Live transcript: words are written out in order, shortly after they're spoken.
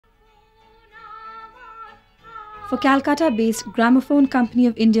For Calcutta-based Gramophone Company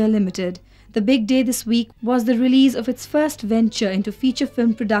of India Ltd, the big day this week was the release of its first venture into feature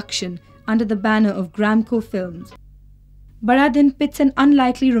film production under the banner of Gramco Films. Bada Din pits an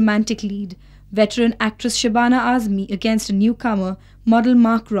unlikely romantic lead, veteran actress Shabana Azmi, against a newcomer, model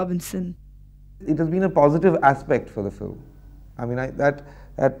Marc Robinson. It has been a positive aspect for the film. I mean, that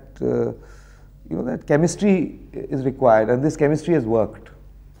chemistry is required, and this chemistry has worked.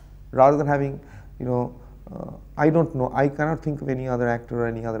 Rather than having, I don't know, I cannot think of any other actor or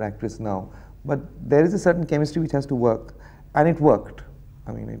any other actress now, but there is a certain chemistry which has to work, and it worked.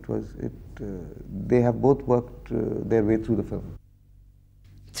 I mean, they have both worked their way through the film.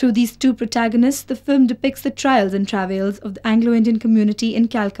 Through these two protagonists, the film depicts the trials and travails of the Anglo Indian community in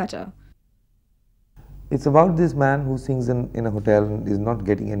Calcutta. It's about this man who sings in a hotel and is not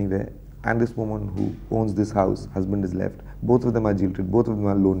getting anywhere, and this woman who owns this house. Husband is left. Both of them are jilted. Both of them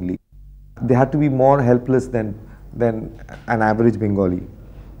are lonely. They had to be more helpless than an average Bengali,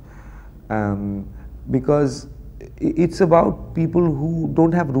 because it's about people who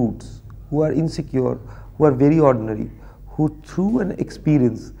don't have roots, who are insecure, who are very ordinary, who through an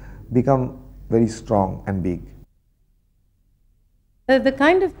experience become very strong and big. The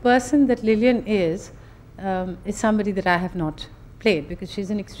kind of person that Lilian is somebody that I have not played, because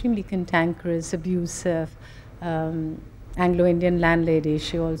she's an extremely cantankerous, abusive Anglo Indian landlady.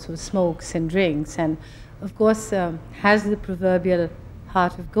 She also smokes and drinks, and of course has the proverbial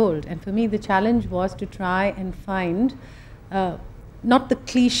heart of gold. And for me, the challenge was to try and find not the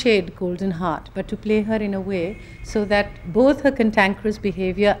cliched golden heart, but to play her in a way so that both her cantankerous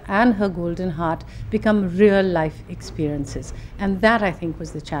behavior and her golden heart become real life experiences. And that, I think,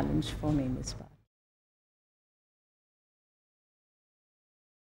 was the challenge for me in this part.